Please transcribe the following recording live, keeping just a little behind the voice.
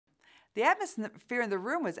The atmosphere in the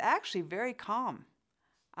room was actually very calm.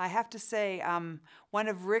 I have to say, one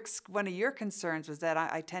of your concerns was that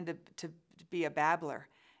I tend to be a babbler,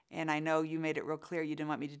 and I know you made it real clear you didn't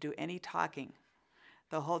want me to do any talking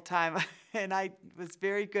the whole time, and I was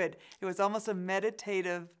very good. It was almost a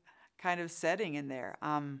meditative kind of setting in there.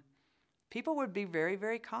 People would be very,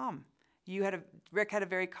 very calm. Rick had a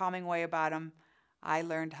very calming way about him. I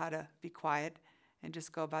learned how to be quiet and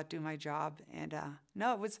just go about doing my job. And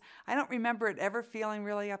no, I don't remember it ever feeling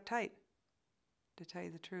really uptight, to tell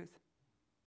you the truth.